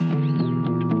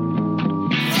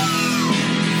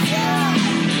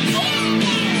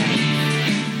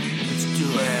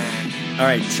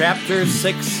right, Chapter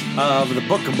 6 of the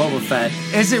Book of Boba Fett.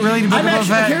 Is it really the Book of Boba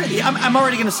Fett? I'm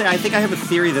already going to say, I think I have a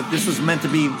theory that this was meant to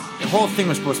be, the whole thing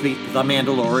was supposed to be The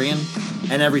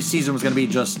Mandalorian, and every season was going to be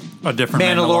just a different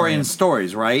Mandalorian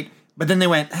stories, right? But then they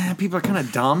went, people are kind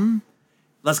of dumb.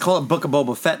 Let's call it Book of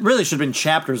Boba Fett. Really should have been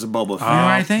Chapters of Boba Fett. You know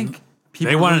what I think?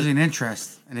 People were losing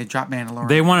interest, and they dropped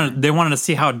Mandalorian. They wanted to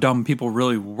see how dumb people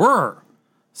really were.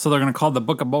 So they're going to call it the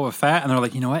Book of Boba Fett, and they're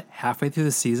like, you know what? Halfway through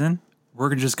the season,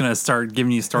 we're just going to start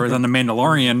giving you stories on the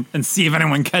Mandalorian and see if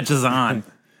anyone catches on.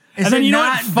 And then you know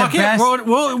what? Fuck it.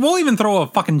 We'll even throw a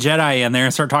fucking Jedi in there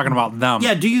and start talking about them.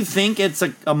 Yeah, do you think it's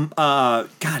a, God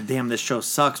damn, this show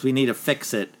sucks. We need to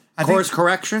fix it. Course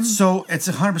correction? So it's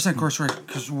 100% course correction,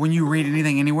 because when you read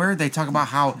anything anywhere, they talk about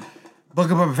how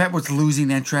Book of Boba Fett was losing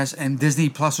interest and Disney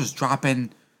Plus was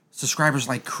dropping subscribers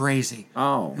like crazy.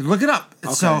 Oh. Look it up.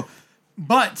 Okay. So,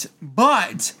 but...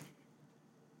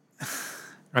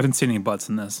 I didn't see any butts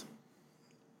in this.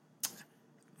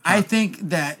 I think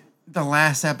that the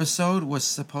last episode was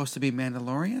supposed to be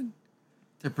Mandalorian.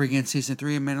 To bring in season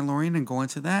 3 of Mandalorian and go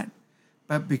into that.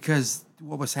 But because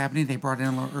what was happening, they brought it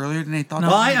in a little earlier than they thought.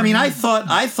 Well,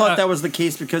 I thought that was the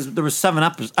case because there was 7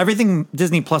 episodes. Everything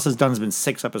Disney Plus has done has been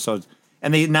 6 episodes,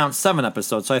 and they announced 7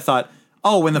 episodes. So I thought,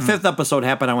 when the 5th episode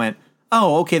happened, I went,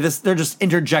 okay, they're just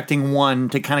interjecting one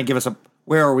to kind of give us a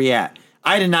where are we at.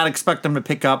 I did not expect them to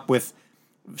pick up with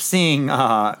seeing,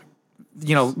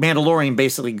 Mandalorian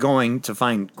basically going to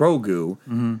find Grogu.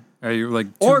 Mm-hmm. You're like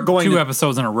two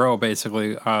episodes in a row,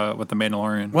 basically, with the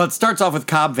Mandalorian. Well, it starts off with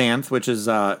Cobb Vanth, which is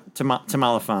Tim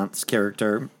Oliphant's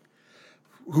character,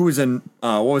 who was in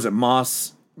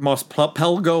Mos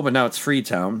Pelgo, but now it's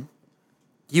Freetown.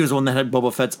 He was the one that had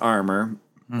Boba Fett's armor,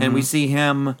 and we see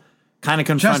him kind of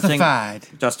confronting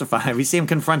Justified. We see him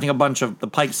confronting a bunch of the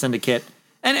Pike Syndicate,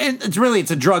 and it's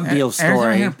a drug deal story. Every time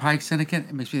I hear Pike Syndicate,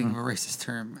 it makes me think of a racist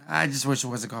term. I just wish it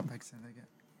wasn't called Pike Syndicate.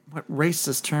 What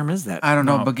racist term is that? I don't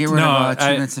know, but get rid of 2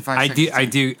 minutes and 5 seconds. I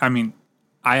do. I mean,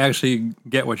 I actually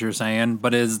get what you're saying,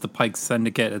 but it is the Pike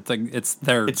Syndicate.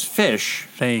 It's fish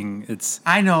thing.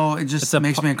 I know. It just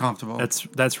makes me uncomfortable.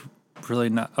 That's really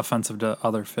not offensive to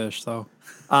other fish, though.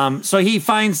 So he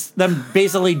finds them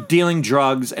basically dealing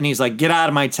drugs, and he's like, "Get out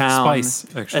of my town!" Spice,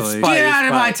 actually. Get out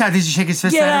of my town! Did you shake his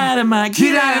fist? Get out of my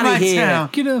town!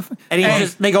 Get off! And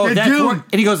they go, and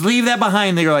he goes, "Leave that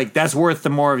behind." They're like, "That's worth the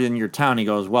more in your town." He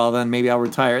goes, "Well, then maybe I'll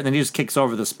retire." And then he just kicks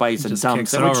over the spice and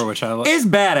dumps it, which I is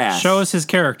badass. Shows his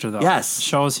character though. Yes,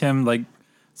 shows him like,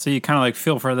 so you kind of like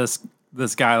feel for this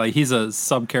guy. Like he's a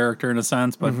sub character in a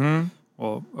sense, but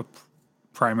a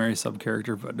primary sub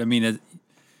character. But I mean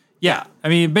Yeah, I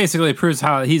mean, basically it proves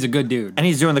how he's a good dude. And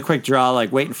he's doing the quick draw,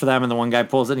 like waiting for them, and the one guy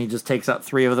pulls it, and he just takes out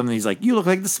 3 of them, and he's like, "You look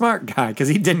like the smart guy," because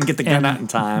he didn't get the gun out in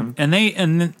time. And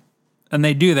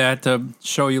they do that to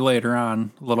show you later on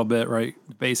a little bit, right?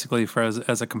 Basically,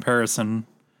 as a comparison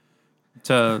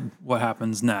to what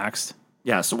happens next.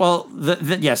 Yes. Well,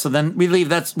 so then we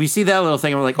leave. We see that little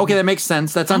thing, and we're like, okay, that makes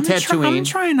sense. That's on Tatooine. I'm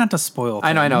trying not to spoil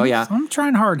things. I know. Yeah, I'm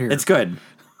trying hard here. It's good.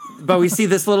 But we see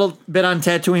this little bit on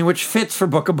Tatooine, which fits for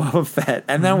Book of Boba Fett.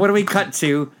 And then what do we cut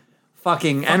to?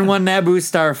 Fucking N1 Naboo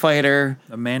starfighter.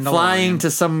 The Mandalorian. Flying to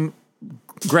some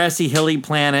grassy, hilly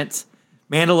planet.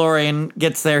 Mandalorian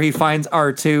gets there. He finds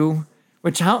R2.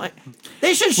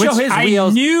 They should show his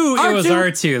wheels. I knew it was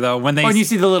R2, though. When you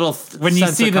see the little when you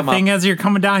see the thing as you're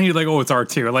coming down, you're like, oh, it's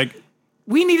R2. Like,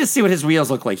 we need to see what his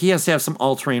wheels look like. He has to have some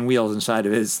all-terrain wheels inside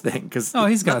of his thing.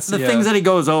 He's got the things that he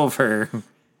goes over.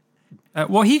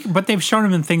 But they've shown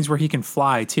him in things where he can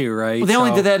fly too, right? Well, they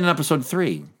only did that in episode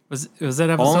 3. Was that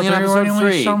episode only 3 in episode where they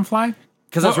only 3? Show him fly?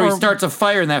 Because that's where he starts a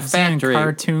fire in that factory.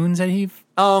 Cartoons that he.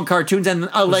 Cartoons and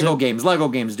Lego games. Lego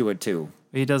games do it too.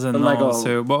 He doesn't know.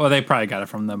 So, well, they probably got it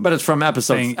from them. But it's from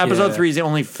episode 3 is the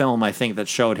only film I think that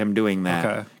showed him doing that.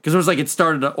 Okay. Because it was like it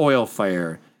started an oil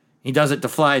fire. He does it to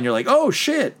fly, and you're like, oh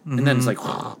shit! And then it's like,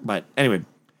 but anyway,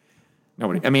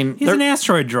 nobody. I mean, he's an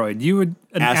asteroid droid. You would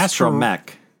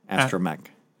astromech.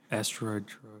 Asteroid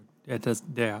droid. It does,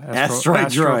 yeah.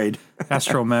 Droid.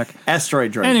 Astromech.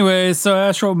 Asteroid droid. Anyway, so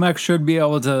Astromech should be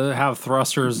able to have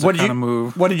thrusters to kind of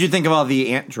move. What did you think of all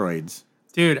the ant droids?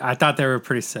 Dude, I thought they were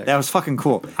pretty sick. That was fucking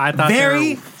cool. I thought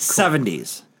very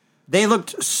 70s. They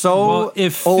looked so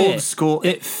old school.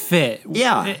 It fit.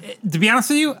 Yeah. To be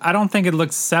honest with you, I don't think it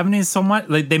looks 70s so much.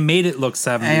 Like they made it look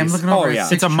 70s. Hey, I'm looking over at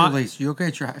 6 it's Trulies. You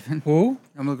okay driving? Who?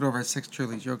 I'm looking over at 6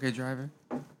 Trulies. You okay driving?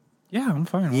 Yeah, I'm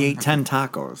fine. He ate 10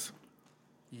 tacos.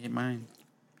 You ate mine.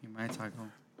 You ate my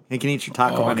taco. He can eat your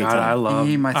taco anytime. God,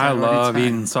 I love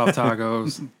eating soft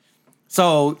tacos.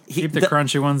 So keep the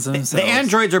crunchy ones in. The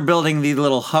androids are building the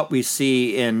little hut we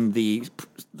see in the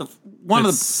one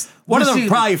of the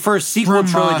probably first sequel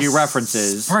trilogy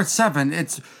references. Part 7.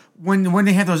 It's when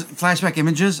they have those flashback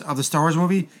images of the Star Wars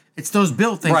movie. It's those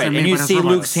built things. Right, that are and made you by those see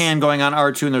robots. Luke's hand going on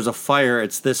R2, and there's a fire.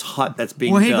 It's this hut that's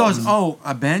being Well, he built. goes, "Oh,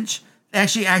 a bench."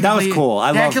 Actually, That was cool.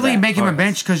 I they love actively that. make him Oh, a yes.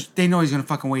 bench because they know he's gonna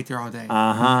fucking wait there all day.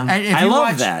 Uh-huh. And if I you love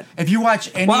watch, that. If you watch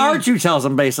any, Well, R2 tells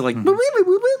him basically, like, boop, boop,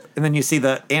 boop, boop, and then you see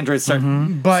the androids start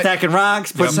but stacking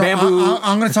rocks, putting so bamboo.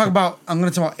 I'm going to talk about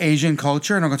Asian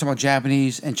culture, and I'm going to talk about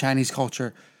Japanese and Chinese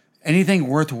culture. Anything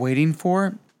worth waiting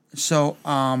for. So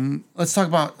let's talk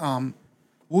about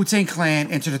Wu-Tang Clan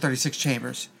Enter the 36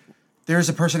 Chambers. There's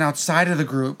a person outside of the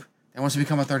group that wants to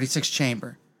become a 36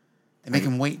 chamber. They make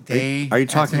him wait day. Are you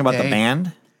talking after about the day.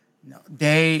 band?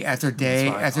 Day after day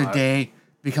That's what I after thought. day,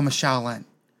 become a Shaolin. And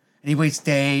he waits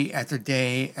day after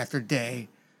day after day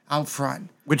out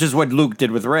front. Which is what Luke did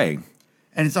with Rey.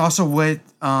 And it's also what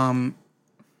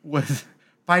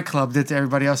Fight Club did to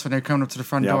everybody else when they're coming up to the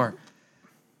front Yep. door.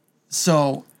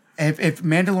 So if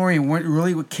Mandalorian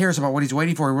really cares about what he's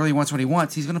waiting for, he really wants what he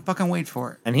wants, he's gonna fucking wait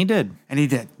for it. And he did. And he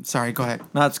did. Sorry, go ahead.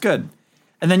 No, that's good.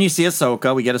 And then you see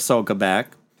Ahsoka. We get Ahsoka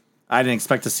back. I didn't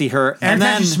expect to see her. And And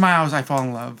then then, she smiles, I fall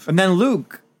in love. and then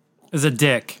Luke. Is a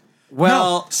dick.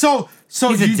 Well, So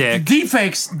He's a dick.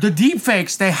 the deep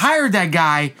fakes, they hired that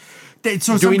guy.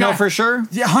 do we know for sure?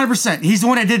 Yeah, 100%. He's the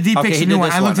one that did deep Okay, fakes. he The new did one.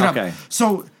 this I looked one, it up. okay.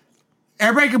 So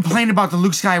everybody complained about the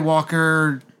Luke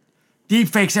Skywalker deep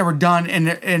fakes that were done in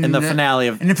the finale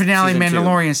of in the finale of season 2.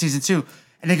 Mandalorian season 2,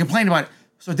 and they complained about it.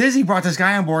 So Disney brought this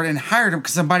guy on board and hired him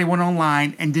because somebody went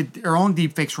online and did their own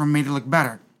deep fakes for him, made it look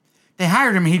better. They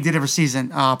hired him and he did every season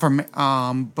from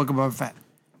Book of Boba Fett.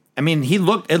 I mean, it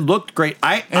looked great.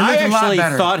 I looked a lot actually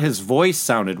better. thought his voice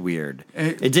sounded weird.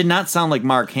 It did not sound like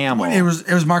Mark Hamill. It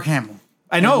was Mark Hamill.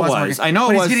 I know it Mark was. Hamill. I know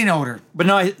but it was. he's getting older. But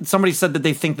no, somebody said that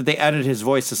they think that they edited his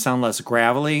voice to sound less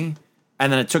gravelly,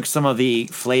 and then it took some of the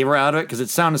flavor out of it because it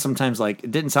sounded sometimes like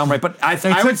it didn't sound right. But I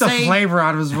They took would the say, flavor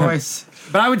out of his voice.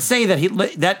 but I would say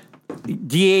that that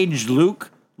de-aged Luke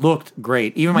looked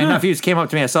great. Even my Yeah. nephews came up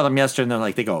to me. I saw them yesterday, and they're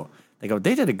like, they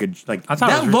did a good like. I thought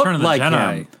that it was looked Return of the like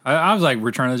Jedi. him. I was like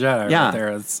Return of the Jedi Yeah. right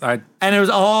there. And it was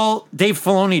all Dave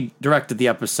Filoni directed the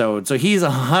episode, so he's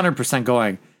 100%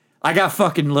 going. I got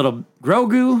fucking little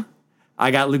Grogu. I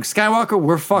got Luke Skywalker.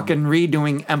 We're fucking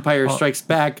redoing Empire Strikes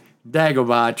Back,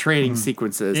 Dagobah training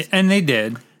sequences. And they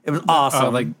did. It was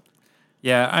awesome. Like,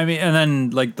 yeah, I mean, and then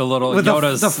like the little with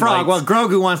Yoda's the frog. Like, Well,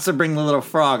 Grogu wants to bring the little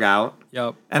frog out,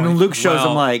 yep. and then Luke shows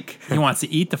him like, he wants to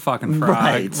eat the fucking frog,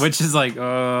 Right. which is like,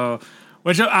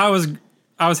 which I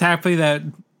was happy that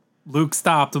Luke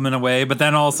stopped him in a way, but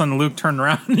then all of a sudden Luke turned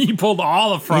around and he pulled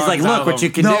all the frogs. he's like, out look of what you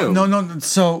him. can do. No.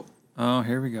 So Oh,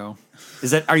 here we go.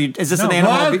 Is that is this No, an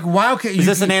animal? Wildcat. Is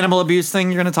this an animal abuse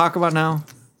thing you're going to talk about now?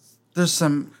 There's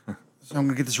some. So I'm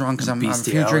gonna get this wrong because I'm a few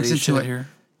Bestiality drinks into shit it. here.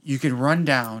 You can run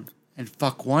down and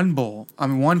fuck one bull.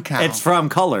 One cow. It's from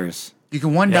Colors. you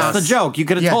can one down. That's the joke. You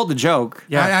could have Yeah. told the joke.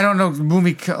 Yeah. I don't know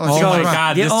movie. Oh my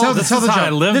god! Yeah, This, oh, this tell is the how I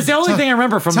joke. live. This is the only thing I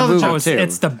remember from the tell the movie joke. too.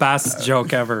 It's the best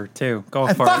joke ever, too. Go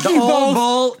for fuck it. the you old both.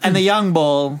 bull and the young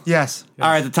bull Yes.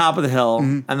 are at the top of the hill,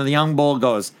 and then the young bull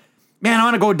goes, "Man, I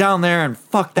want to go down there and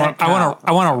fuck that cow.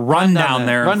 I want to run down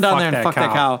there. run down there and fuck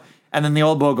that cow." And then the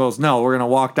old bull goes, "No, we're gonna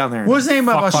walk down there." And What's the name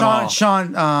of Fuck them all.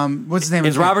 Sean? What's his name?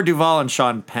 It's of Robert Duvall and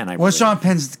Sean Penn. What's Sean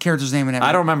Penn's character's name in that?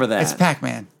 I don't movie? remember that. It's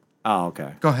Pac-Man. Oh,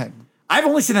 okay. Go ahead. I've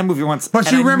only seen that movie once, But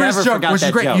and you I remember never this joke, forgot which is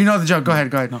that great. joke. You know the joke. Go ahead.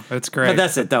 Go ahead. It's great. But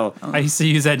that's it, though. I used to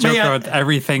use that joke yeah. with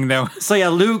everything though. So yeah,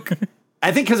 Luke.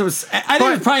 I think because it was. I think it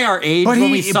was probably our age but when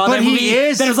he- we saw but that he movie.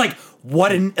 is- Then it was like,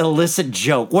 what an illicit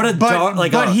joke. What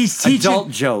a He's teaching,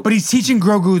 adult joke. But he's teaching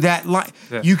Grogu that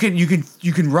Yeah. you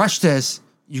can rush this.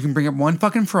 You can bring up one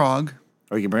fucking frog,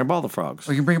 or you can bring up all the frogs.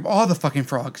 or you can bring up all the fucking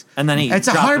frogs. And then he it's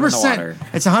dropped them in the 100%. water.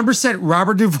 It's 100%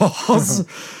 Robert Duvall's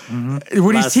when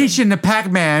he's Lesson. teaching the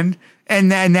Pac-Man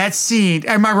and that scene.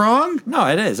 Am I wrong? No,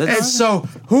 it is. And It's so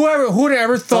who'd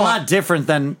ever a thought? lot different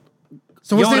than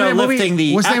So what's the name Yoda of that movie? lifting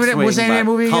the What's the name of that- X-wing, what's the name of that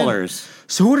but movie again? Colors.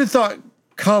 So who'd have thought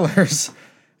Colors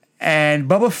and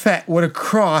Boba Fett would have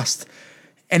crossed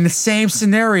in the same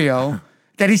scenario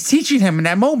that he's teaching him in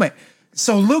that moment?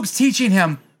 So Luke's teaching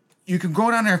him, you can go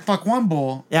down there and fuck one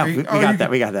bull. Yeah, or you- we or got you that,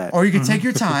 can- we got that. Or you can take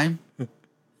your time.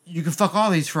 You can fuck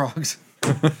all these frogs.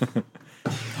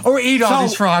 Or eat all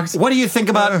these frogs. What do you think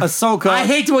about Ahsoka? I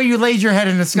hate the way you laid your head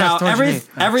in the now sky.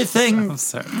 everything.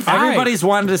 So- Everybody's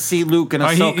wanted to see Luke and Oh,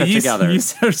 Ahsoka he together. He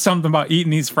said something about eating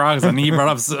these frogs, and he brought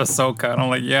up Ahsoka, and I'm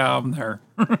like, yeah, I'm there.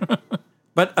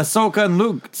 But Ahsoka and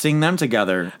Luke, seeing them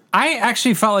together. I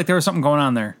actually felt like there was something going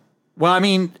on there. Well, I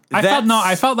mean,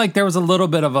 I felt like there was a little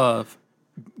bit of a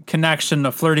connection,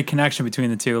 a flirty connection between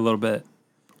the two, a little bit.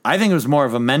 I think it was more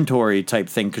of a mentor type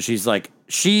thing because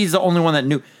she's the only one that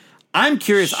knew. I'm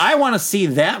curious. I want to see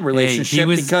that relationship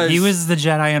because he was the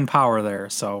Jedi in power there.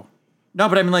 So no,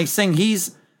 but I mean, like saying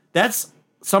that's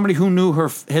somebody who knew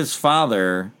his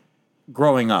father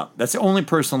growing up. That's the only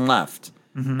person left,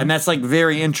 and that's like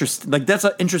very interesting. Like that's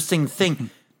an interesting thing.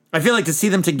 I feel like to see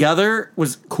them together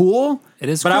was cool. It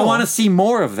is, but I cool. want to see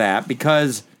more of that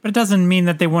because. But it doesn't mean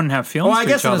that they wouldn't have feelings Well, I for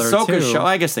guess each in other, Ahsoka's too. show,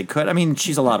 I guess they could. I mean,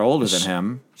 she's a lot older than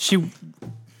him. She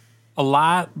a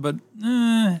lot, but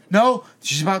No,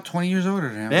 she's about 20 years older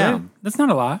than him. Yeah. that's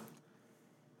not a lot.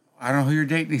 I don't know who you're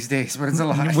dating these days, but it's a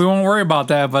lot. We won't worry about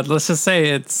that, but let's just say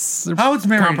it's How is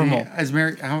Mary? comparable.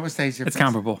 How was Stacey? It's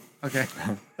comparable. Okay.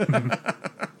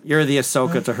 You're the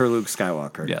Ahsoka to her Luke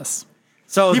Skywalker. Yes.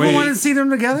 So People wanted to see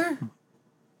them together?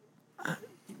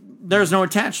 there's no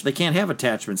attach. They can't have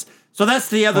attachments. So that's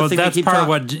the other Well, thing. that's they keep part of talk-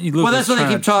 what Luke Well, was that's what they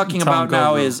trying keep to talking tell about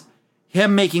now Grogu. is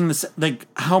him making this like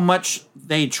how much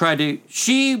they try to.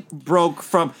 She broke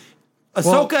from.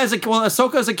 Ahsoka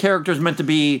as a character is meant to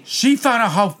be. She found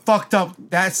out how fucked up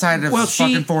that side of Well, the she-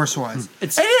 fucking Force was.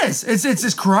 It's- It is.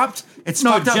 It's corrupt. It's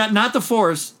No, fucked up. not the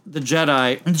Force, the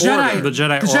Jedi. The Jedi, Order. The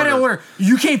Jedi the Jedi Order. Order.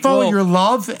 You can't follow Well- your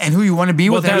love and who you want to be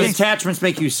with. The everything. attachments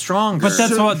make you stronger. But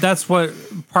that's what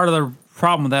part of the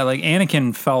problem with that. Like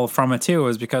Anakin fell from it too,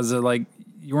 is because of, like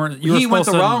you were he went supposed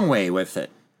the to, wrong way with it,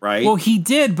 right? Well, he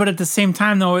did, but at the same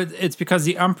time, though, it's because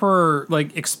the Emperor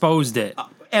like exposed it.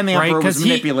 and the right? Emperor was 'Cause he-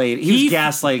 manipulated. He was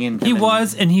gaslighting him. He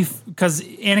was, and because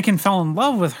Anakin fell in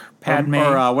love with Padme.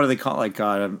 Or what do they call it? Like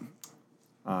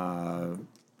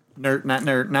not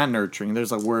nurturing.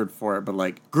 There's a word for it, but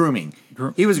like grooming.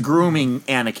 He was grooming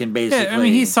Anakin basically. Yeah, I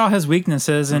mean, he saw his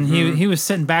weaknesses, and Mm-hmm. he was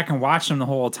sitting back and watching him the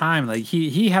whole time. Like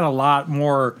he had a lot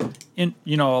more, a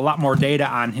lot more data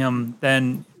on him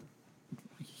than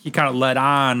he kind of let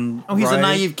on. Oh, he's a right?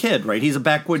 naive kid, right? He's a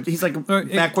backwoods. He's like a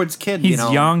backwoods kid. He's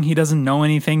young. He doesn't know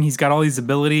anything. He's got all these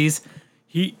abilities.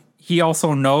 He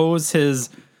also knows his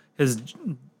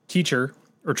teacher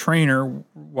or trainer,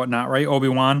 whatnot, right?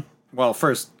 Obi-Wan Well,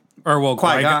 first, or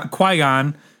Qui-Gon.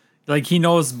 Qui-Gon. Like he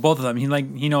knows both of them.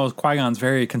 He knows Qui-Gon's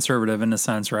very conservative in a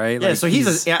sense, right? yeah. Like, So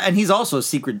and he's also a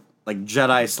secret like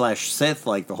Jedi / Sith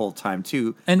like the whole time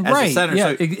too. and as a right, senator. yeah,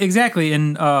 So- exactly.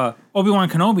 And Obi-Wan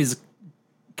Kenobi's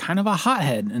kind of a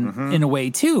hothead Mm-hmm. in a way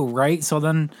too, right? So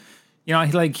then,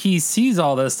 he sees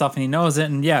all this stuff and he knows it,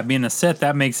 and yeah, being a Sith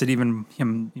that makes it even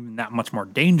that much more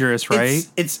dangerous, right?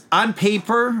 It's on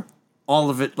paper, all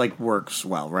of it like works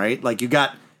well, right? Like you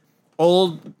got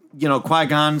old,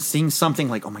 Qui-Gon seeing something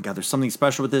like, oh my god, there's something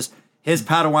special with this. His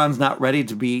Padawan's not ready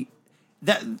to be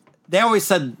that. They always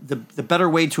said the better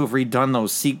way to have redone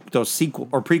those sequel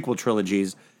or prequel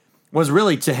trilogies was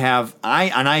really to have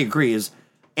I agree is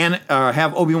and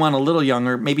have Obi-Wan a little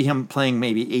younger, maybe him playing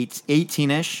maybe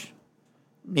 18-ish,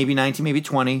 maybe 19, maybe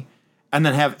 20, and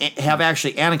then have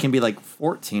actually Anakin be like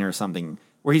 14 or something,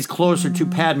 where he's closer to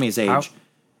Padme's age.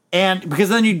 And because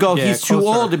then you'd go, Yeah, he's too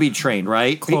closer. old to be trained,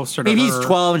 right? Closer to maybe he's her.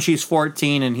 12 and she's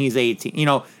 14 and he's 18.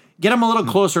 Get him a little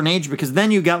closer in age because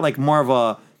then you got like more of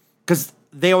a because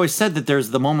they always said that there's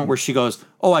the moment where she goes,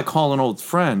 "Oh, I call an old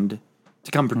friend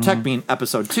to come protect me in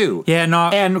episode 2." Yeah, no.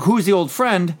 And who's the old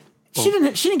friend? She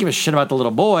didn't give a shit about the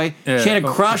little boy. Yeah. She had a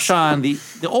crush on the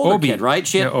older Obi. kid, right?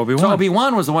 She had, Yeah, Obi-Wan. So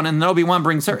Obi-Wan was the one, and then Obi-Wan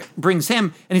brings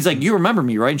him, and he's like, "You remember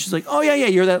me, right?" And she's like, "Oh yeah,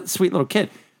 you're that sweet little kid."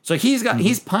 So he's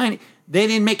pining. They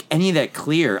didn't make any of that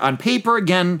clear on paper.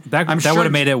 Again, that I'm would sure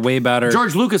have made it way better.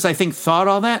 George Lucas, I think, thought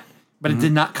all that, but it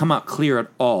did not come out clear at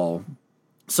all.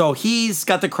 So he's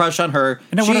got the crush on her.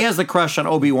 And it She would've- has the crush on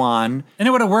Obi-Wan. And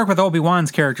it would have worked with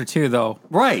Obi-Wan's character too, though.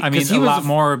 Right, I mean, 'cause he a was lot a-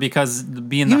 more because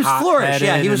being He the was flourish.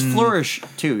 Yeah, he was and flourish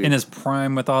too. in his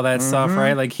prime with all that stuff,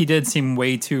 right? Like he did seem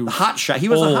way too hot shot. He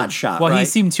was old. a hot shot. Well, he right?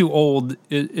 seemed too old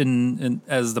in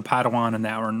as the Padawan in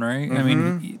that one, right? I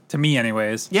mean, to me,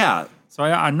 anyways. Yeah. So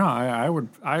I know I would.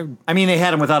 I mean, they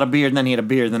had him without a beard, and then he had a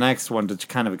beard in the next one to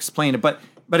kind of explain it. But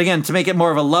again, to make it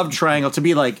more of a love triangle, to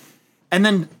be like, and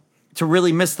then to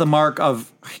really miss the mark of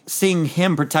seeing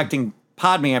him protecting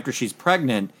Padme after she's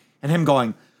pregnant, and him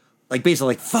going, like, basically,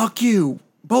 like, fuck you,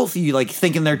 both of you, like,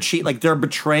 thinking they're like they're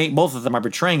betraying, both of them are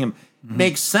betraying him,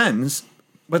 makes sense,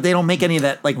 but they don't make any of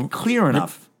that, like, clear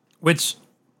enough. Which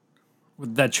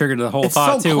that triggered the whole It's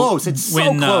thought so too. close. It's so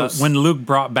when close. When Luke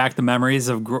brought back the memories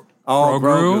of Grogu,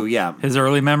 Grogu, yeah. his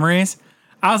early memories.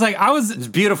 It's a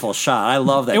beautiful shot. I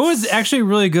love that. It was actually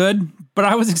really good, but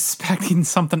I was expecting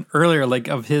something earlier, like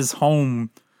of his home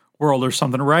world or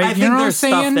something, right? I You think know what I'm there's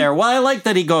stuff saying? there. Well, I like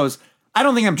that he goes, I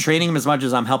don't think I'm training him as much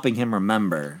as I'm helping him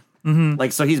remember.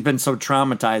 Like, so he's been so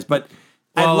traumatized. But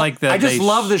Well, like that I just they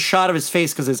love the shot of his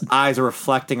face because his eyes are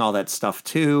reflecting all that stuff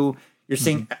too. You're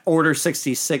seeing Order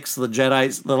 66. The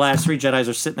Jedi's, the last 3 Jedi's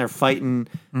are sitting there fighting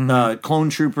clone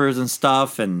troopers and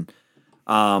stuff, and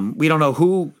we don't know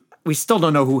who. We still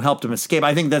don't know who helped him escape.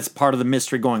 I think that's part of the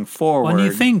mystery going forward. Well,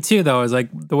 and the thing too, though, is like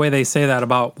the way they say that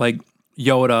about like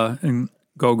Yoda and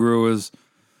Goguru is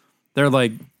they're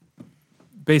like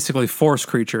basically force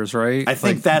creatures, right? I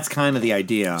think that's kind of the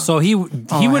idea. So he I would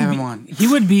have be, him on. he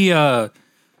would be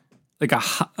like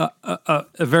a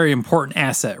very important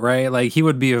asset, right? Like he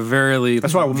would be a very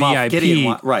That's what Moff VIP.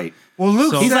 Gideon right. Well,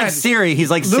 Luke He's said, like Siri. He's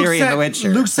like Luke Siri said, in The Witcher.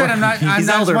 Luke said, "I'm not. I'm He's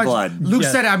not as elder much, blood. Luke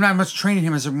Yeah. said, "I'm not much training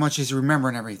him as much as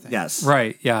remembering everything." Yes.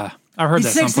 Right? Yeah, I've heard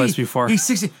He's that 60. someplace before. He's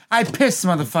 60. I pissed,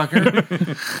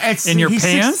 motherfucker. It's, In your he's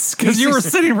pants? six- Because he's you were 60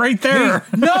 sitting right there.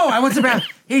 No, I went to bed.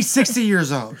 He's 60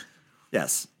 years old.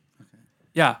 Yes.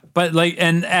 Yeah, but like,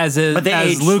 and as it, But they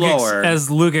age as Luke slower. as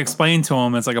Luke explained to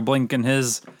him, it's like a blink in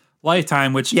his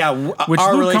lifetime. Which Yeah. which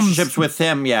Our Luke relationships with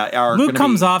him, are Luke gonna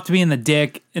comes be, off to being the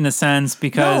dick in a sense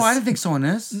because No, I didn't think so in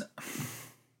this.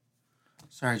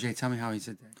 Sorry, Jay. Tell me how he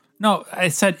said that. no, I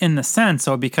said in the sense.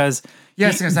 So because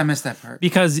Yes, because I missed that part.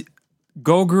 because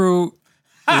Goguru,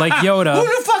 like Yoda, Who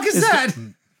the fuck is that?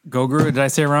 Goguru. Did I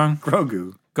say it wrong?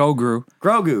 Grogu. Goguru,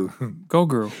 Grogu.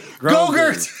 Goguru,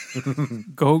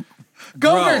 Gogurt. Go.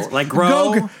 Gogurt. Like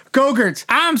grow. Gogurt.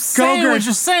 I'm saying Gogurt. what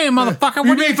you're saying, motherfucker. You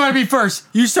What? made fun of me first.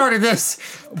 You started this.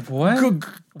 What?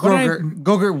 Gogurt.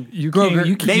 Gogurt. You Gogurt. can't.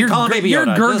 You They you're, call him Baby you're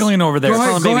Yoda. gurgling Just over there. Go ahead,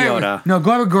 Call him go Baby ahead. Yoda. No,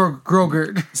 go ahead with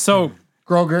Grogurt. So,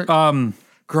 Grogurt.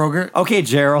 Grogurt. Okay,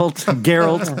 Gerald.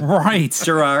 Gerald. right.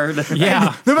 Gerard.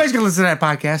 Yeah. Nobody's gonna listen to that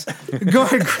podcast. Go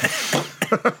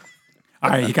ahead. All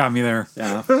right, you got me there.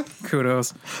 Yeah.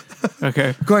 Kudos.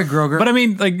 Okay. Go ahead, Grogurt. But I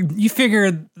mean, like, you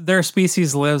figure their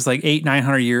species lives like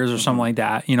 900 years or something like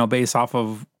that, you know, based off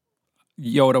of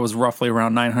Yoda was roughly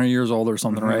around 900 years old or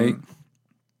something, right?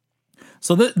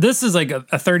 So this is like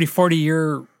a 30, 40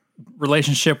 year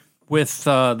relationship with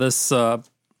this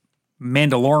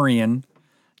Mandalorian.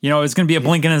 You know, it's going to be a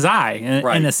blink in his eye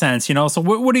in a sense, you know? So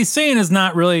what he's saying is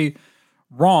not really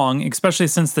wrong, especially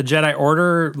since the Jedi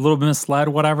Order, a little bit misled,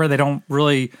 whatever. They don't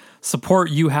really support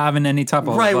you having any type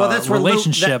of Right. Well, that's where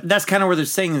relationship that's kind of where they're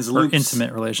saying is or Luke's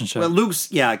intimate relationship. Well, Luke's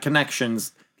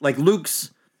connections. Like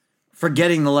Luke's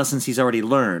forgetting the lessons he's already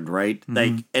learned, right?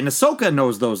 Like, and Ahsoka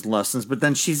knows those lessons, but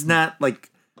then she's not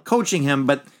like coaching him.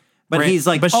 But Right. he's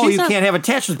like, But oh, she's you not- can't have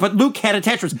attachments. But Luke had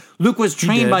attachments. Luke was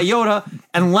trained did. by Yoda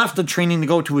and left the training to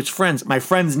go to his friends. My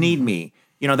friends need me.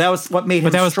 You know, that was what made him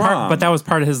But that was strong. that was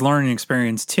part of his learning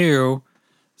experience too.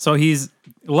 So he's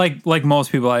like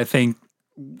most people, I think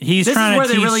he's this trying is where to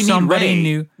they teach really need somebody Rey.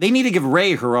 new. They need to give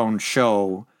Rey her own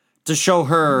show to show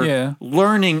her Yeah.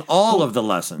 learning all of the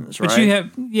lessons, right? But you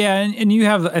have and you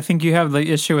have I think you have the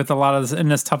issue with a lot of this,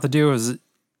 and it's tough to do. Is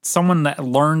someone that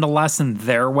learned a lesson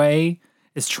their way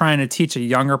is trying to teach a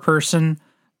younger person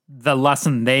the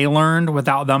lesson they learned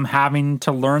without them having to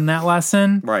learn that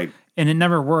lesson, right. and it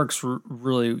never works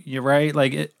really. You're right.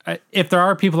 Like if there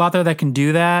are people out there that can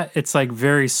do that, it's like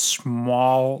very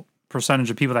small percentage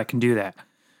of people that can do that.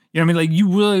 You know what I mean? Like you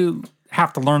really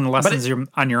have to learn the lessons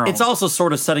on your own. It's also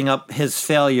sort of setting up his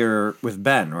failure with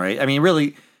Ben, right? I mean,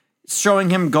 really showing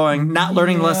him going, not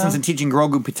learning lessons and teaching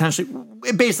Grogu potentially.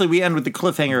 Basically, we end with the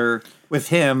cliffhanger with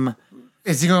him.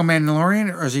 Is he going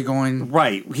Mandalorian or is he going?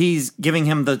 Right. He's giving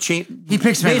him the chain. He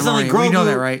picks Mandalorian. We know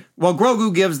that, right? Well,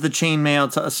 Grogu gives the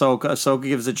chainmail to Ahsoka. Ahsoka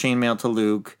gives the chainmail to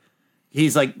Luke.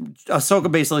 He's like,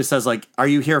 Ahsoka basically says, like, are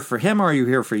you here for him or are you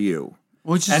here for you?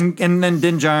 Which is And then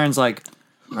Din Djarin's like,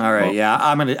 all right, yeah,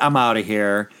 I'm out of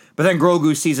here. But then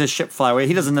Grogu sees his ship fly away.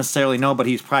 He doesn't necessarily know, but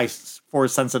he's probably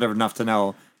force sensitive enough to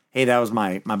know, hey, that was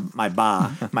my ba, my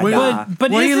da. but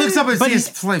when he isn't- looks up and but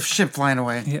sees his ship flying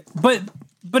away.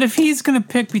 But if he's gonna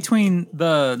pick between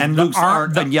And Luke's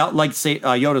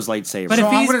Yoda's lightsaber. but So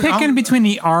if I'm he's gonna- picking I'm- between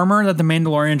the armor that the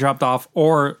Mandalorian dropped off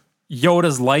or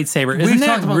Yoda's lightsaber, isn't that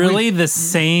talked about- really the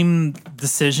same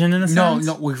decision in a No, sense?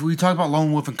 no. We talked about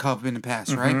Lone Wolf and Cub in the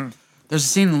past, right? There's a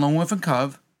scene in Lone Wolf and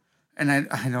Cub, and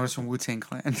I noticed from Wu-Tang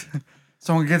Clan.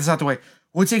 So I'm gonna get this out the way.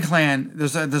 Wu-Tang Clan.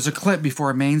 There's a clip before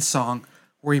a main song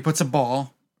where he puts a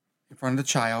ball in front of the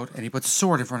child and he puts a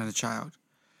sword in front of the child.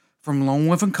 From Lone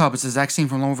Wolf and Cub, it's the exact scene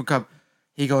from Lone Wolf and Cub.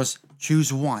 He goes,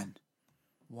 choose one.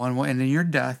 One will end in your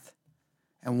death,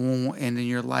 and one will end in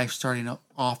your life starting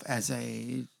off as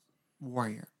a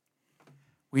warrior.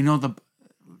 We know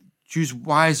choose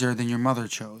wiser than your mother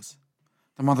chose.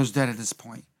 The mother's dead at this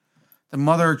point. The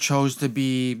mother chose to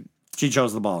be. She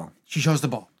chose the ball. She chose the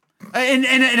ball. And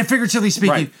figuratively speaking,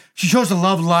 Right. she chose to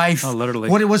love life. Oh, literally.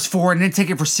 What it was for, and then take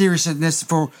it for seriousness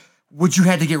for what you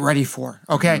had to get ready for.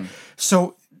 Okay?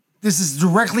 So this is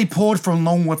directly pulled from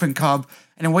Lone Wolf and Cub,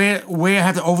 And the way I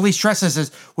have to overly stress this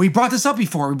is, we brought this up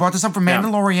before. We brought this up for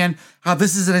Mandalorian, how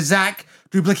this is an exact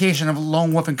duplication of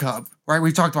Lone Wolf and Cub, right?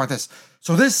 We talked about this.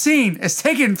 So this scene is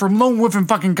taken from Lone Wolf and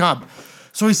fucking Cub.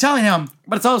 So he's telling him,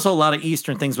 But it's also a lot of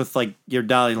Eastern things with like your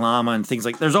Dalai Lama and things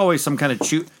like. There's always some kind of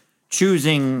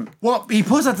choosing. well, he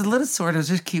pulls out the little sword. It was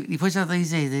just cute. He pulls out, he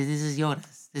says, "This is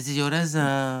Yoda's. This is Yoda's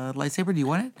lightsaber. Do you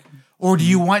want it, or do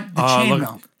you want the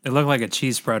chainmail?" It looked like a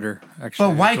cheese spreader, actually.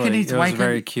 But why It was can really- he? It Why was can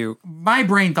very cute. My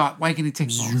brain thought, why can he take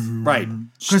both? Right.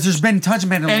 Because there's been tons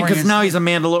of Mandalorians. And because now he's a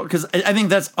Mandalorian. Because I think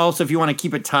that's also, if you want to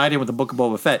keep it tied in with the Book of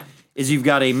Boba Fett, is you've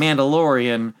got a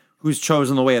Mandalorian who's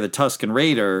chosen the way of the Tusken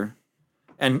Raider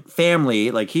and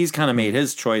family. Like, he's kind of made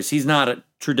his choice. He's not a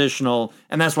traditional.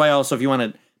 And that's why also, if you want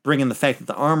to bring in the fact that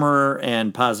the Armorer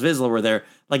and Paz Vizsla were there,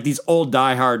 like these old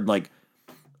diehard, like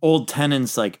old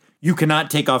tenants, like, you cannot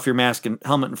take off your mask and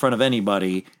helmet in front of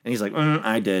anybody. And he's like,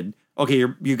 I did. Okay,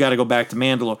 you got to go back to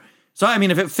Mandalore. So, I mean,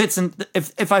 if it fits in,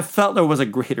 if I felt there was a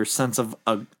greater sense of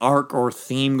an arc or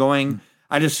theme going,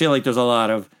 I just feel like there's a lot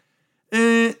of,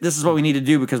 this is what we need to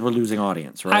do because we're losing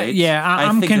audience, right?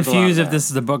 I'm think there's a lot of confused if that. this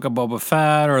is the Book of Boba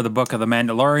Fett or the Book of the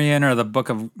Mandalorian or the Book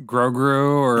of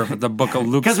Grogu or the Book of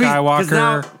Luke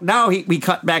Skywalker. Now we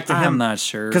cut back to him. I'm not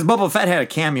sure. Because Boba Fett had a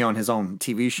cameo in his own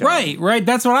TV show. Right.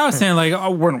 That's what I was saying. Like,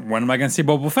 when am I going to see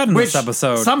Boba Fett in this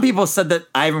episode? Some people said that,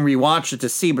 I haven't rewatched it to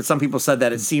see, but some people said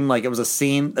that it seemed like it was a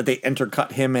scene that they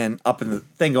intercut him in up in the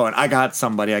thing going, I got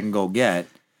somebody I can go get.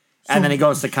 And then he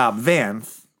goes to Cobb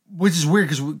Vanth. which is weird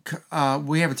because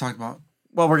we haven't talked about.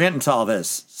 Well, we're getting to all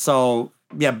this. So,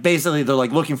 yeah, basically they're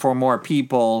like looking for more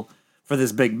people for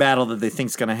this big battle that they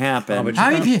think's going to happen. but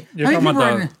How many You're talking people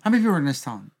about how many people are in this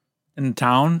town? in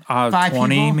town, 5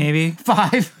 20 people? maybe.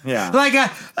 5. Yeah. Like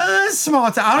a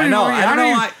small town. I don't even know, know. I don't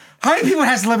know why- How many people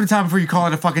has to live in a town before you call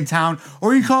it a fucking town,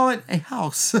 or you call it a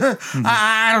house?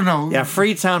 I don't know. Yeah,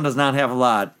 Freetown does not have a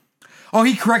lot. Oh,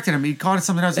 he corrected him. He called it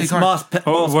something else. He It's called Mos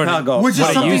Pelgo. Which is What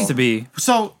it something- used to be.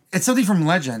 So it's something from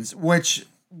Legends, which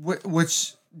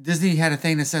Disney had a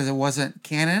thing that says it wasn't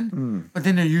canon, but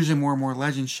then they're using more and more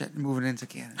Legend shit and moving into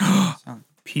canon. So,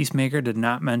 Peacemaker did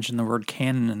not mention the word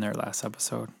canon in their last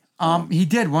episode. he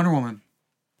did Wonder Woman.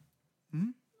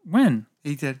 When?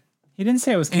 He did. He didn't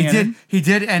say it was He canon. did. He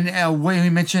did. And when he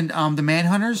mentioned the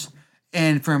Manhunters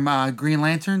and from Green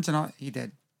Lanterns and all, he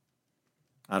did.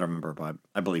 I don't remember, but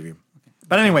I believe you.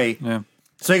 But anyway, Yeah.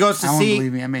 so he goes to I won't see.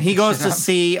 believe me, I made He this goes shit to up.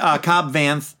 see Cobb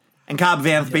Vanth, and Cobb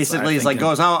Vanth basically is like thinking.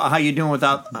 goes, "How you doing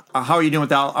without? How are you doing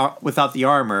without the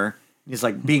armor?" He's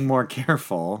like being more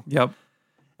careful, Yep.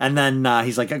 and then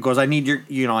he's like, "Goes, I need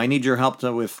your help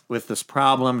with this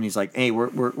problem." And he's like, "Hey,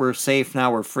 we're safe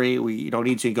now. We're free. We don't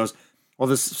need you." He goes, "Well,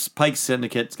 this Pike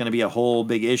Syndicate's going to be a whole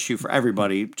big issue for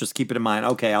everybody. Just keep it in mind."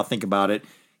 Okay, I'll think about it.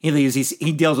 He leaves.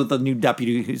 He deals with the new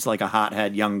deputy who's like a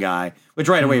hothead young guy, which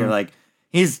right away you're like,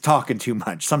 he's talking too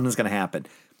much. Something's going to happen.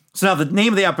 So now the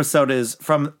name of the episode is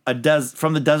from the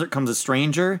desert comes a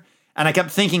stranger, and I kept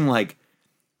thinking like,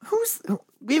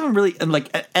 we haven't really, and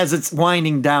like as it's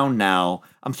winding down now,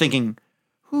 I'm thinking,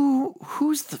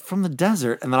 who's from the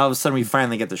desert, and then all of a sudden we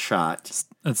finally get the shot.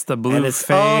 It's the And blue it's-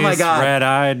 face, oh my God.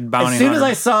 red-eyed bounty As soon hunter. as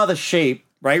I saw the shape,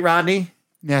 right, Rodney?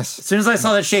 Yes. As soon as I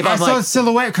saw that shape, I I'm saw like, the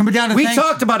silhouette coming down the we thing.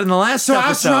 talked about it in the last So I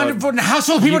was surrounded episode. by a house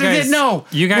full of people that didn't know.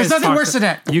 You guys There's nothing talked- worse than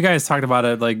that. You guys talked about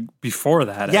it like before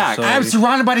that. Yeah, actually. I was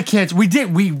surrounded by the kids. We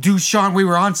do, Sean. We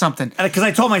were on something. Because I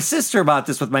told my sister about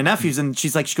this with my nephews, and she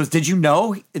goes, "Did you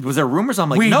know? Was there rumors?" I'm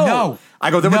like, We "No." know.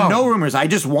 I go, "There No. were no rumors. I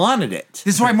just wanted it."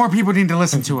 This is why more people need to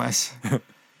listen to us.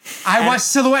 I watch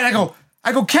Silhouette. And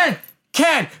I go, Ken,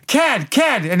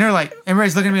 and they're like,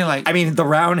 everybody's looking at me like, I mean, the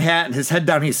round hat and his head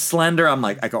down, he's slender.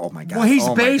 I go, "Oh my god." well, he's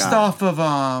oh my based God." off of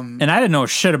and I didn't know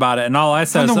shit about it. And all I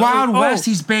said from was, the Wild oh, West.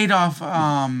 He's based off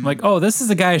like, oh, this is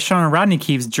the guy Sean and Rodney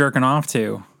keeps jerking off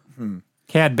to.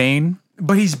 Cad Bane.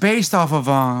 but he's based off of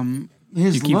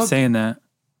his You keep look saying that.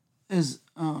 is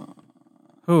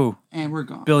Who? and we're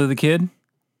gone. Billy the Kid?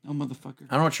 No motherfucker.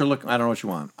 I don't know what you're looking. I don't know what you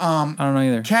want. I don't know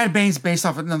either. Cad Bane's based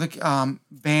off another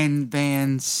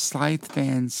Van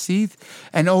Seath,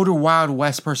 an older Wild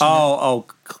West person.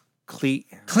 Cleat.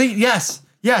 Cleet, yes.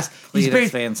 He's Cletus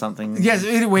based. Van something. Yes,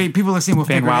 anyway, people listening will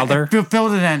Van figure Wilder? it out.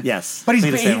 Filled it in. Yes, but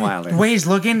Cletus Van Wilder. the way he's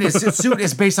looking, his suit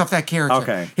is based off that character.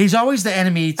 Okay. He's always the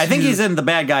enemy. I think he's in the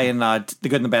bad guy in The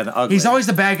Good and the Bad and the Ugly. He's always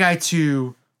the bad guy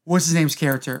to what's his name's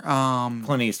character?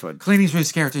 Clint Eastwood. Clint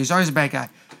Eastwood's character. He's always a bad guy,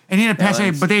 and he had a pass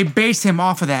away, but they based him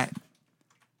off of that.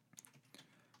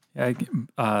 Yeah,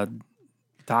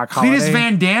 Doc Cletus Holliday.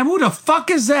 Van Damme. Who the fuck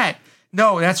is that?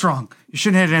 No, that's wrong. You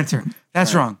shouldn't hit enter.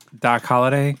 That's wrong. Doc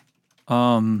Holliday.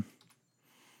 No,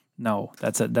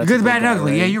 that's it. That's Good, a bad, and guy,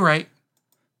 ugly. right? Yeah, you're right.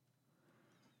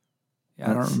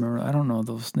 Yeah, I don't remember. I don't know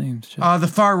those names. Jeff. The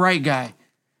far right guy.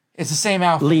 It's the same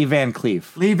outfit. Lee Van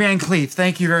Cleef. Lee Van Cleef.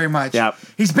 Thank you very much. Yep.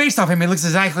 He's based off him. He looks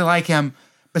exactly like him.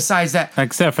 Besides that,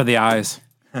 Except for the eyes.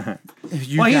 Well,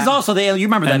 he's also the alien. You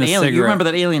remember that And the alien? You cigarette. remember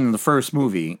that alien in the first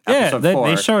movie? Yeah, episode they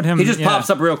 4. showed him, He just yeah. pops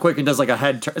up real quick and does like a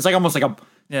head. It's like almost like a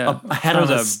head That on was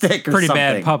a stick or pretty something.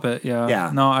 bad puppet. Yeah.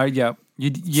 Yeah. No. Yep.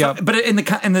 Yep. But in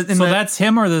the So that's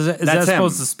him, or is that That's him.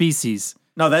 supposed to species?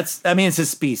 no, that's I mean it's his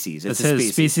species. It's It's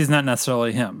his species, not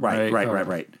necessarily him. Right.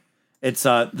 Okay. It's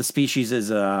the species is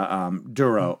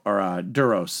Duro or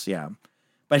Duros, yeah.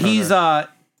 But he's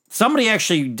somebody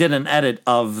actually did an edit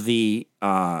of the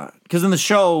because in the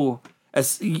show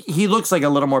as he looks like a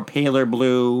little more paler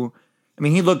blue. I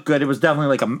mean, he looked good. It was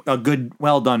definitely like a good,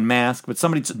 well done mask. But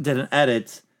somebody did an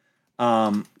edit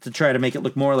to try to make it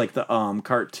look more like the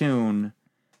cartoon.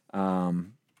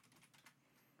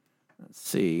 Let's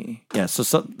see. Yeah.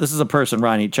 So this is a person,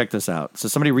 Ronnie. Check this out. So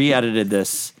somebody re-edited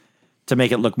this to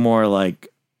make it look more like.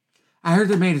 I heard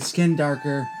they made his skin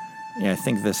darker. Yeah, I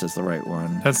think this is the right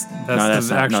one. That's that's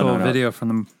the not- actual no. video from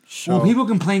the show. Well, people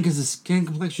complain because the skin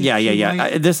complexion.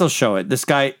 Yeah. This will show it. This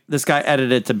guy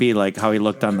edited it to be like how he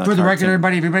looked on the. For the record,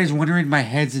 cartoon. everybody's wondering my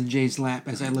head's in Jay's lap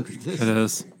as I look at this. It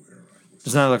is.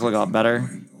 Doesn't that look like a lot better?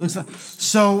 Looks like,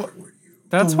 so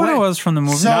That's The what way- it was from the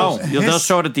movie. So- No, they'll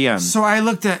show it at the end. So I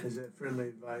looked at. Is it friendly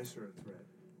advice or a threat?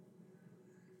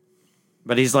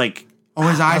 But he's like, Oh,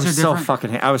 his I eyes are was so different.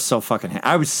 fucking. I was so fucking.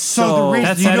 I was So so. the reason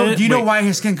That's do you know Wait. why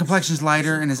his skin complexion's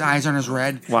lighter and his eyes aren't as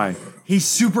red? Why? He's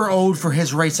super old for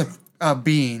his race of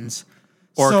beings.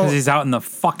 Or So- because he's out in the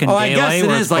fucking Oh, I guess daylight. it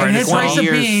where is it's like bright And as his 20 race hell. of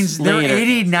years beings, they're later.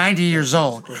 80, 90 years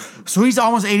old. So he's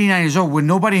almost 80, 90 years old when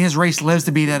nobody in his race lives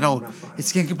to be that old. His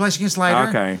skin complexion gets lighter,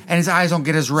 Okay. and his eyes don't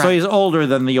get as red. So he's older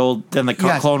than the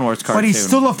Yes. Clone Wars cartoon. But he's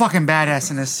still a fucking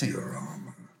badass in this scene.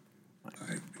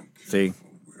 See.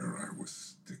 Where I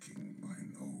was sticking my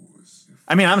nose.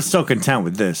 I mean, I'm so content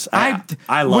with this. I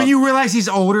love. When you realize he's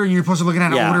older and you're supposed to looking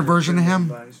at an Yeah. older version of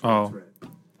him. Advice or a Oh. threat?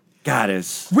 God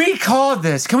is. We called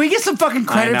this. Can we get some fucking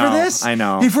credit for know, this? I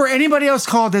know. Before anybody else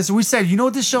called this, we said, you know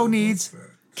what this show needs?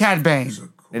 Cad Bane.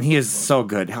 And he is so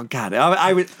good. Oh God,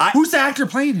 I Who's the actor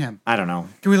playing him? I don't know.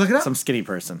 Can we look it up? Some skinny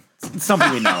person.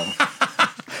 Somebody we know.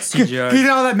 He CGI. had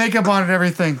all that makeup on and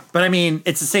everything. But I mean,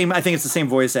 it's the same. I think it's the same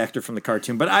voice actor from the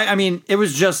cartoon. But I mean, it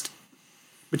was just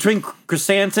between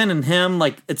Chrysanthemum and him.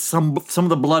 Like it's some of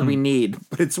the blood we need,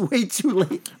 but it's way too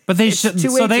late. But they It's should. too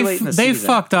So way too late in the they season.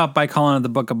 fucked up by calling it the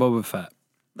Book of Boba Fett.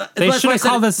 They That's should why I have said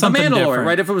called this The something Mandalorian, different.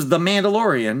 right? If it was the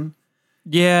Mandalorian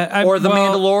Yeah, or the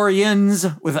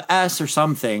Mandalorians with an S or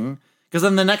something. Because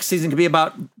then the next season could be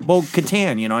about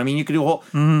Bo-Katan, you know? I mean, you could do a whole.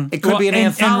 It could be an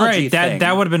anthology thing.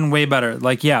 That would have been way better.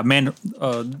 Like, yeah,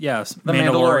 yes, The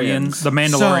Mandalorians, the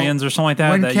Mandalorians, or something like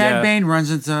that. When that, Cad yeah. Bane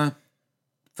runs into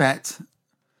Fett,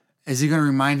 is he going to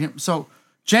remind him? So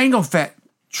Jango Fett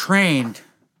trained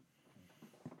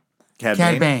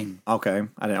Cad Bane. Okay,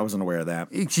 I wasn't aware of that.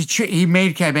 He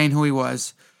made Cad Bane who he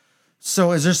was.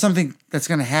 So is there something that's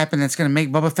going to happen that's going to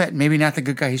make Boba Fett maybe not the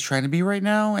good guy he's trying to be right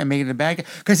now and make it a bad guy?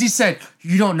 Because he said,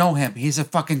 you don't know him. He's a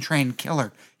fucking trained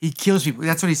killer. He kills people.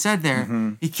 That's what he said there.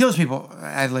 Mm-hmm. He kills people.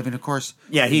 Ad libbing, of course.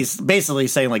 Yeah, he's basically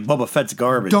saying like Boba Fett's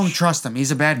garbage. Don't trust him. He's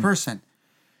a bad person.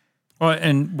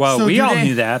 Well, So we do all they-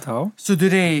 knew that, though. So do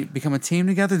they become a team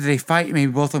together? Do they fight?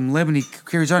 Maybe both of them live and he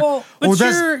carries on? Well, but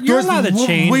you're allowed to what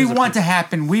change we as a want to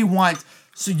happen. We want.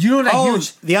 So you know that Oh,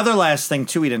 huge. the other last thing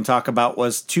too we didn't talk about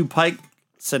was two Pike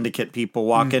Syndicate people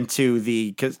walk into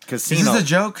the Is casino. this a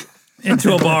joke?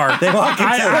 Into a bar. They walk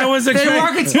into I was They expecting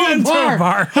walk into a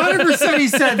bar. 100% he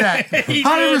said that. He did.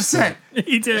 100%.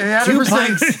 He did.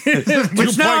 100%.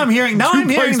 Which now I'm hearing. Now I'm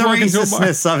hearing Pikes the walk into a bar.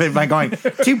 racistness of it by going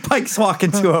two Pikes walk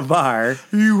into a bar.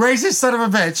 You racist son of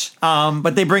a bitch.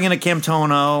 But they bring in a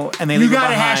Camtono and they leave You him got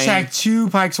a behind. hashtag 2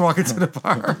 Pikes walking to the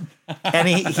bar. And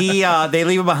they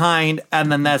leave him behind,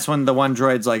 and then that's when the one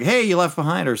droid's like, "Hey, you left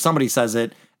behind," or somebody says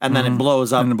it, and then it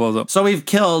blows up. And it blows up. So we've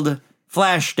killed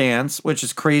Flashdance, which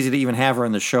is crazy to even have her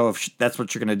in the show if that's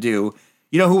what you're gonna do.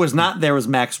 You know who was not there was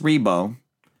Max Rebo.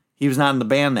 He was not in the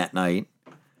band that night.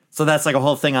 So that's like a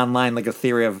whole thing online, like a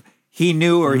theory of he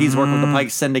knew or he's working with the Pike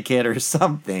Syndicate or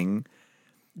something.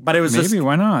 But it was Maybe, just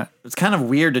why not? it's kind of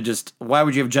weird to just why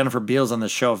would you have Jennifer Beals on the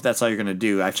show if that's all you're gonna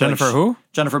do? I feel like Jennifer who?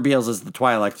 Jennifer Beals is the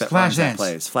Twilight that runs that Flashdance.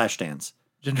 plays Flashdance.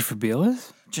 Jennifer Beal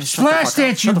is? Just shut the fuck up. Flashdance,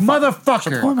 you Shut the fuck up.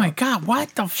 motherfucker. Oh my God, what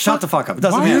the fuck? Shut the fuck up. It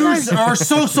doesn't Why matter. News are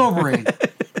so sobering.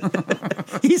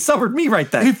 He sobered me right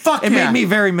there. Fuck it yeah. made me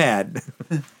very mad.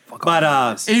 But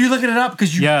Are you looking it up?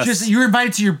 Because you were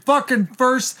invited to your fucking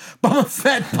first Boba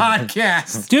Fett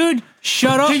podcast. Dude,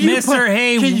 shut up, Can you Mr.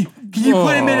 Hey. Can you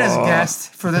put him in as a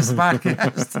guest for this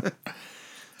podcast?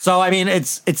 So I mean,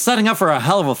 it's setting up for a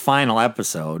hell of a final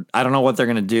episode. I don't know what they're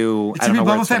gonna do. It's I don't gonna know be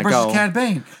where Boba it's Fett gonna versus go. Cad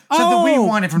Bane. Something we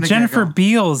wanted from the Jennifer get-go.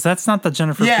 Beals. That's not the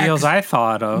Jennifer Yeah, Beals 'cause- I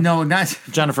thought of. No, not.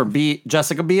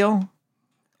 Jessica Biel.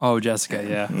 Oh, Jessica.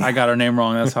 Yeah, I got her name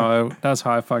wrong. That's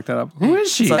how I fucked that up. Who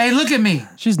is she? Hey, look at me.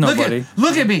 She's Look at- nobody.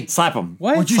 Look at me. Slap him.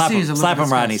 What? What you Slap see him. is a Slap look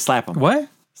him, at Rodney. disgust. Slap him. What?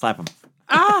 Slap him.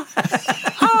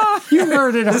 You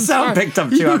heard it. I'm The sound sorry. picked up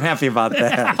too. I'm happy about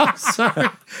that. I'm sorry.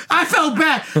 I felt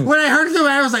bad when I heard it.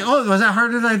 I was like, "Oh, was that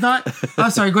harder than I thought?" I'm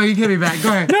sorry. Go ahead. You get me back. Go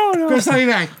ahead. No. Go slap me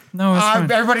back. No, it's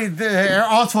fine. Everybody,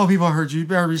 all 12 people heard you. You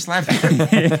better be slapping.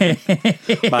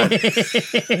 But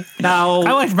now,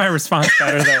 I liked my response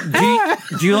better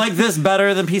though. do you like this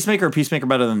better than Peacemaker or Peacemaker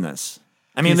better than this?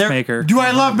 I mean, they're Peacemaker. Do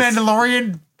I love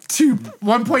Mandalorian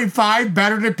 1.5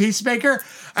 better than Peacemaker?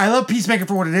 I love Peacemaker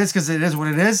for what it is because it is what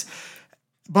it is.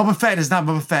 Boba Fett is not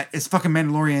Boba Fett. It's fucking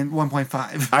Mandalorian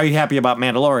 1.5. Are you happy about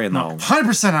Mandalorian though?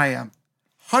 100% I am.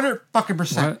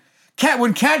 100% What?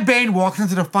 When Cad Bane walked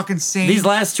into the fucking scene, These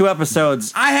last 2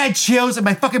 episodes, I had chills and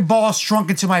my fucking balls shrunk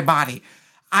into my body.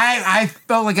 I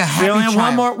felt like a happy we only have child.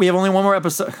 one more. We have only one more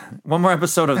episode. One more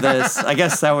episode of this. I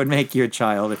guess that would make you a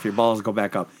child if your balls go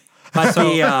back up. But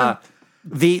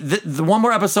the one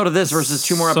more episode of this versus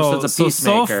 2 more episodes of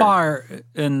Peacemaker. So far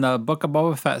in the Book of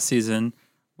Boba Fett season,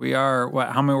 we are what?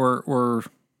 How many? We're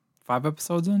 5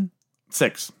 episodes in.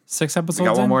 6. 6 episodes. We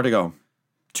got one in? more to go.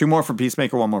 2 more for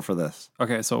Peacemaker. 1 more for this.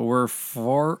 Okay, so we're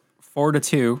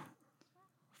 4-2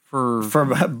 for For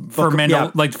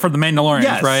Mandal like for the Mandalorians,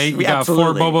 Yes, right? we You got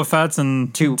absolutely. 4 Boba Fett's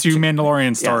and two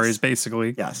Mandalorian stories,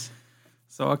 basically. Yes.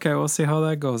 So okay, we'll see how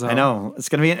that goes out. I know it's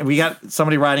gonna be. We got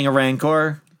somebody riding a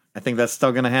Rancor. I think that's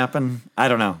still gonna happen. I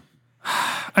don't know.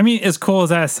 I mean, as cool as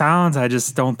that sounds, I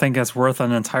just don't think it's worth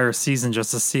an entire season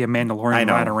just to see a I Mandalorian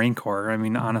know. ride a Rancor. I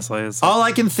mean, honestly, it's All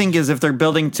I can think is if they're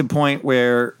building to point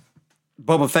where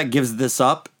Boba Fett gives this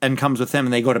up and comes with him,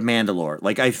 and they go to Mandalore.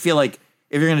 Like I feel like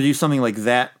if you're gonna do something like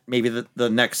that, maybe the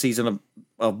next season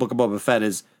of Book of Boba Fett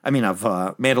is,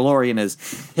 Mandalorian is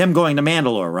him going to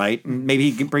Mandalore, right? And maybe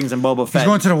he brings in Boba Fett. He's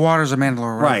going to the waters of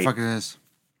Mandalore, right? Right. Fuck it is.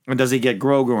 And does he get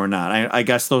Grogu or not? I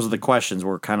guess those are the questions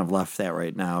we're kind of left at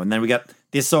right now. And then we got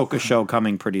the Ahsoka show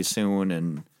coming pretty soon,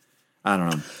 and I don't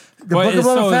know. The Well, Book of it's-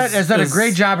 Boba so Fett is- has done a is-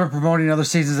 great job of promoting other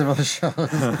seasons of other shows.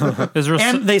 is there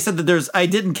And they said that there's, I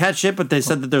didn't catch it, but they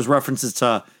said that there's references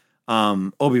to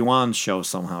Obi-Wan's show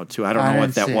somehow too. I don't I know what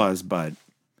didn't that see it. was, but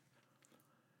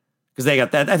because they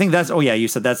got that. I think that's, oh yeah, you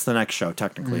said that's the next show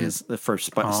technically is the first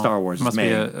Star Wars is must be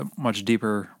made. a much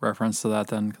deeper reference to that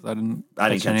then, because I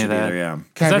didn't catch any it of that. either, yeah.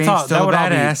 Cad I Bane's thought that still would all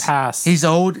be badass. past. He's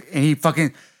old and he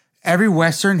fucking every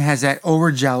Western has that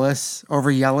overzealous.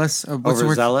 Overzealous.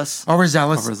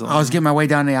 Overzealous? I was getting my way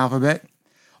down the alphabet.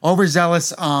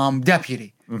 Overzealous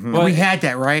deputy. Well, We had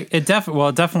that, right? It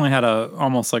definitely had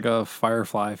almost like a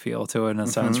Firefly feel to it in a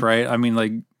sense, right? I mean,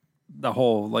 like the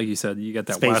whole, like you said, you get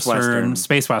that space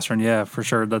western, yeah, for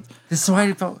sure. That This is why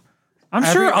I felt. I'm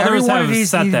sure every others one of have these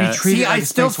said need to be that. treated See, like I a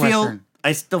still space feel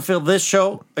Western. this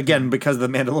show again because of the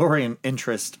Mandalorian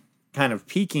interest kind of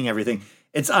piquing everything.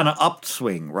 It's on an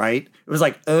upswing, right? It was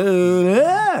like,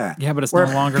 Yeah, but it's no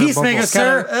longer Peacemaker, Boba.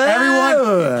 sir.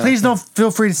 Everyone, please don't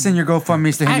feel free to send your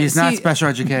GoFundMe's to him. He's not see, special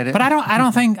educated. But I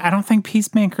don't think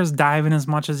Peacemaker's diving as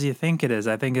much as you think it is.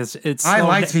 I think it's. I slowed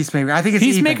like da- Peacemaker. I think it's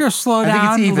Peacemaker even. slowed I think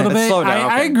down it's a even. little bit. slowed down,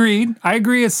 I okay. agreed. I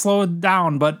agree. It slowed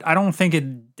down, but I don't think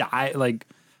it died like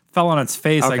fell on its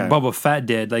face like Okay. Boba Fett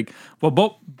did. Like, well,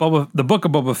 the Book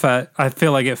of Boba Fett, I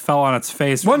feel like it fell on its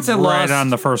face Once it right lost- on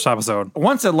the first episode.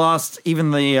 Once it lost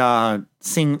even the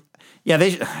scene, yeah,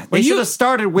 they should have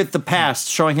started with the past,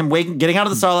 showing him getting out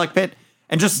of the Sarlacc pit,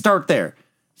 and just start there.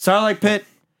 Sarlacc pit,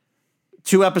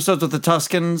 2 episodes with the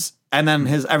Tuskens, and then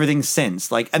his everything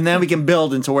since, like, and then we can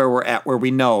build into where we're at, where we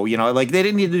know, like they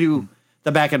didn't need to do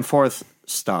the back and forth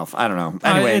stuff. I don't know.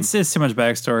 Anyway, It's too much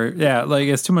backstory. Yeah, like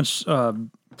it's too much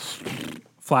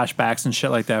flashbacks and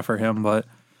shit like that for him. But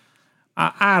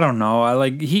I don't know. I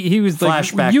like he was like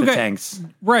flashback you to guys, tanks.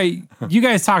 right? You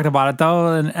guys talked about it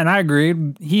though, and I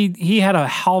agreed. He had a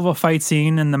hell of a fight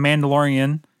scene in the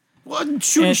Mandalorian. Well,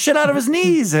 shooting shit out of his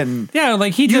knees and Yeah,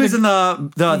 like he did. using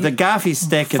the gaffy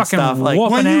stick and fucking stuff. Like,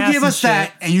 whoop- When an you ass give and us that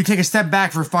shit. and you take a step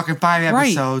back for fucking 5 Right,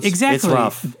 episodes, exactly. It's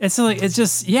rough. It's like it's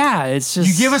just it's just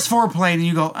you give us foreplay and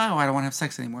you go, oh, I don't want to have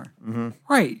sex anymore.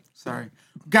 right. Sorry.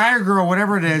 Guy or girl,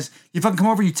 whatever it is, you fucking come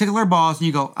over, you tickle their balls, and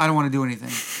you go, I don't want to do anything.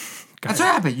 That's what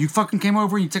happened. You fucking came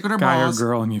over, you tickled their Guy or balls.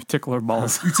 girl, and you tickle her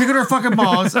balls. You tickled her fucking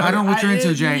balls. I don't know what you're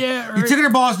into, Jay. Yeah, You right. tickled her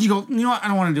balls, and you go, you know what? I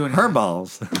don't want to do anything. her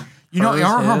balls. You know, Hers,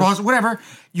 her his. balls, whatever.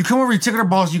 You come over, you tickle her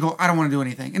balls, you go, I don't want to do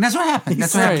anything. And that's what happened.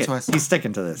 That's what happened to us. He's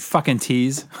sticking to this. Fucking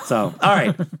tease. So, all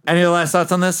right. Any last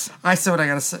thoughts on this? I said what I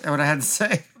gotta say, what I had to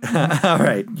say. All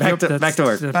right. Back to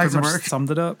work. That Back pretty to much work.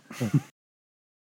 summed it up.